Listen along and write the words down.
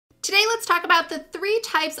today let's talk about the 3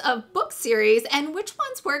 types of book series and which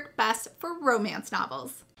ones work best for romance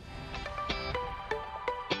novels.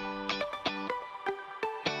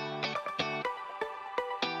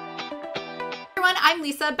 I'm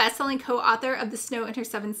Lisa, best-selling co-author of the Snow and Her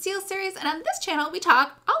 7 Seals series, and on this channel we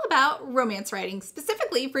talk all about romance writing,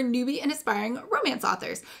 specifically for newbie and aspiring romance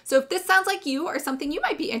authors. So if this sounds like you or something you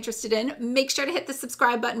might be interested in, make sure to hit the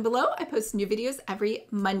subscribe button below. I post new videos every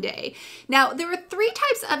Monday. Now, there are 3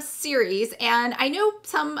 types of series, and I know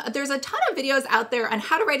there's a ton of videos out there on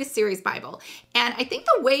how to write a series Bible, and I think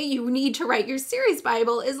the way you need to write your series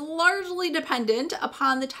Bible is largely dependent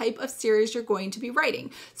upon the type of series you're going to be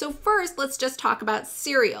writing. So first, let's just talk about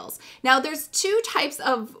serials. Now there's 2 types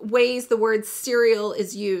of ways the word serial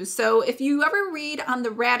is used. So if you ever read on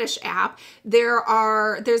the Radish app,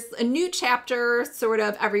 there's a new chapter sort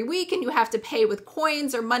of every week and you have to pay with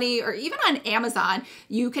coins or money, or even on Amazon,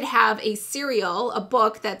 you could have a serial, a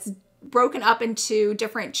book that's broken up into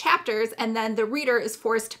different chapters, and then the reader is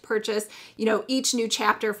forced to purchase, each new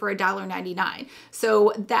chapter for $1.99.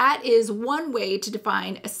 So that is one way to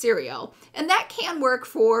define a serial, and that can work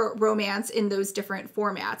for romance in those different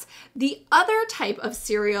formats. The other type of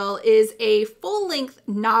serial is a full-length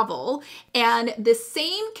novel, and the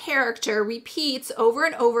same character repeats over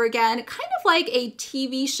and over again, kind of like a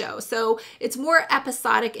TV show. So it's more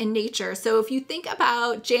episodic in nature. So if you think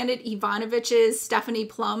about Janet Ivanovich's Stephanie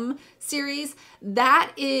Plum series,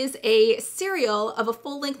 that is a serial of a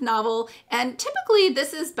full-length novel, and typically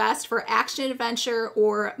this is best for action adventure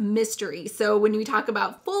or mystery. So when we talk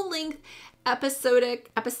about full-length episodic,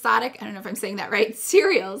 I don't know if I'm saying that right,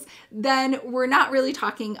 serials, then we're not really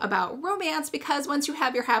talking about romance, because once you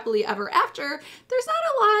have your happily ever after, there's not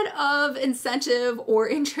a lot of incentive or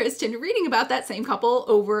interest in reading about that same couple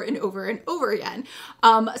over and over and over again.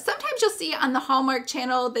 Sometimes you'll see on the Hallmark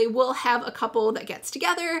Channel, they will have a couple that gets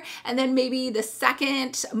together, and then maybe the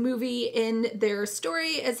second movie in their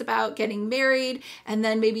story is about getting married, and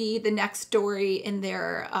then maybe the next story in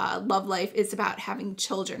their love life is about having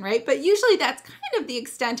children, right? But usually that's kind of the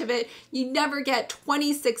extent of it. You never get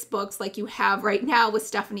 26 books like you have right now with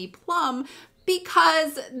Stephanie Plum,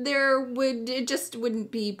 because it just wouldn't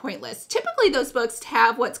be pointless. Typically those books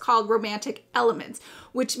have what's called romantic elements,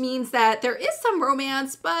 which means that there is some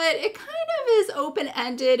romance, but it kind of is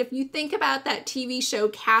open-ended. If you think about that TV show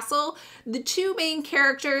Castle, the 2 main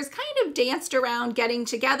characters kind of danced around getting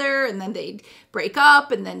together, and then they'd break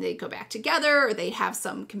up, and then they'd go back together, or they'd have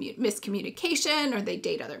some miscommunication, or they'd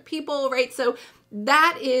date other people, right? So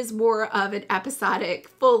that is more of an episodic,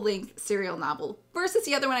 full-length serial novel versus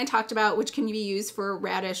the other one I talked about, which can be used for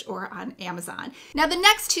Radish or on Amazon. Now, the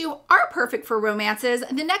next 2 are perfect for romances.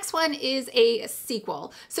 The next one is a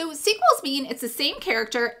sequel. So sequels mean it's the same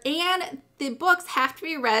character and the books have to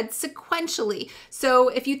be read sequentially. So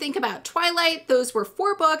if you think about Twilight, those were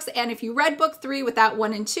 4 books, and if you read book 3 without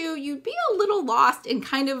 1 and 2, you'd be a little lost and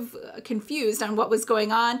kind of confused on what was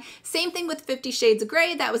going on. Same thing with 50 Shades of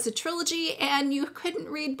Grey, that was a trilogy, and you couldn't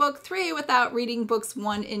read book 3 without reading books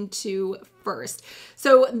 1 and 2 first.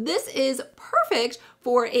 So this is perfect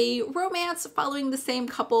for a romance following the same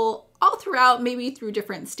couple all throughout, maybe through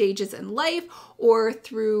different stages in life or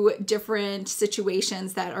through different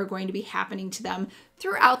situations that are going to be happening to them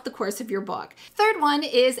throughout the course of your book. Third one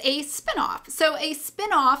is a spin-off. So a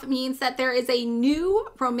spin-off means that there is a new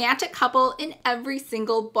romantic couple in every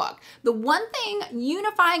single book. The one thing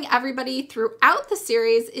unifying everybody throughout the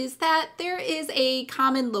series is that there is a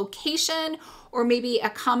common location, or maybe a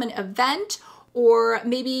common event, or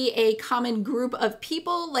maybe a common group of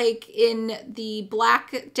people, like in the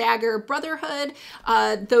Black Dagger Brotherhood.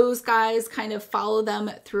 Those guys kind of follow them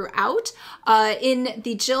throughout. In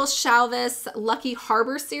the Jill Shalvis Lucky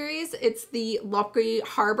Harbor series, it's the Lucky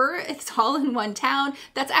Harbor. It's all in one town.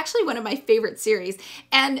 That's actually one of my favorite series.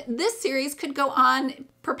 And this series could go on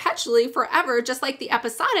perpetually forever, just like the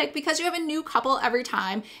episodic, because you have a new couple every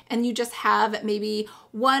time, and you just have maybe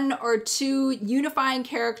 1 or 2 unifying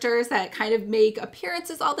characters that kind of make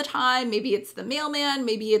appearances all the time. Maybe it's the mailman,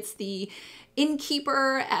 maybe it's the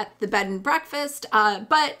innkeeper at the bed and breakfast,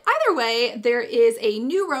 but either way, there is a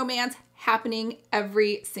new romance happening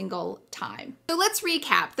every single time. So let's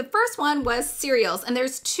recap. The first one was serials, and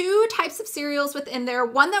there's 2 types of serials within there.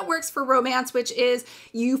 One that works for romance, which is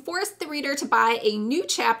you force the reader to buy a new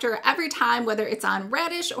chapter every time, whether it's on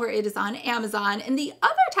Radish or it is on Amazon. And the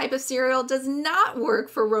other type of serial does not work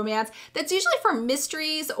for romance. That's usually for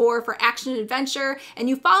mysteries or for action and adventure, and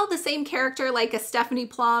you follow the same character like a Stephanie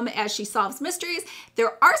Plum as she solves mysteries.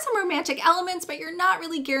 There are some romantic elements, but you're not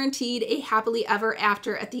really guaranteed a happily ever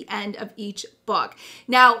after at the end of each book.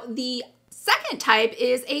 Now, the Second type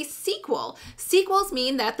is a sequel. Sequels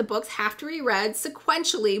mean that the books have to be read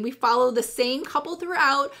sequentially. We follow the same couple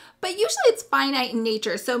throughout, but usually it's finite in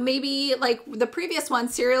nature. So maybe like the previous one,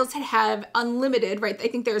 serials have unlimited, right? I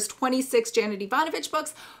think there's 26 Janet Ivanovich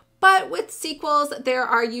books. But with sequels, there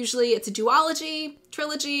are usually, it's a duology,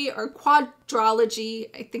 trilogy, or quadrology.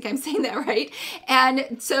 I think I'm saying that right.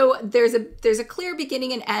 And so there's a clear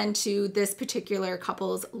beginning and end to this particular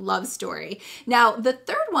couple's love story. Now, the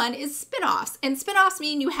third one is spin-offs. And spin-offs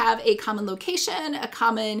mean you have a common location, a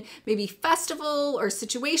common maybe festival or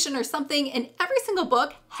situation or something, and every single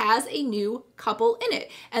book has a new couple in it.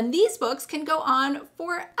 And these books can go on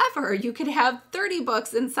forever. You could have 30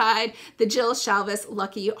 books inside the Jill Shalvis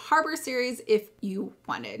Lucky Harbor series if you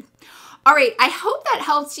wanted. All right, I hope that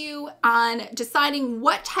helps you on deciding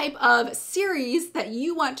what type of series that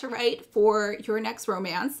you want to write for your next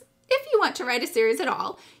romance. If you want to write a series at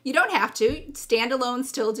all, you don't have to. Standalone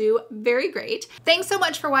still do very great. Thanks so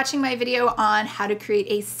much for watching my video on how to create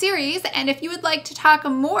a series. And if you would like to talk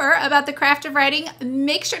more about the craft of writing,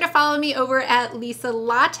 make sure to follow me over at Lisa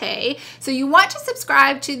Latte. So you want to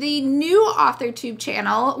subscribe to the new AuthorTube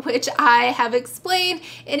channel, which I have explained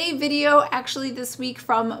in a video actually this week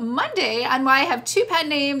from Monday on why I have 2 pen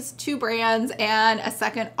names, 2 brands, and a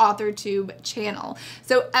second AuthorTube channel.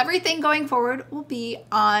 So everything going forward will be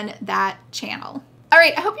on that channel. All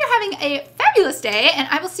right, I hope you're having a fabulous day, and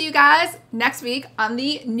I will see you guys next week on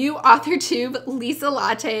the new AuthorTube Lisa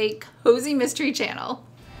Latte Cozy Mystery channel.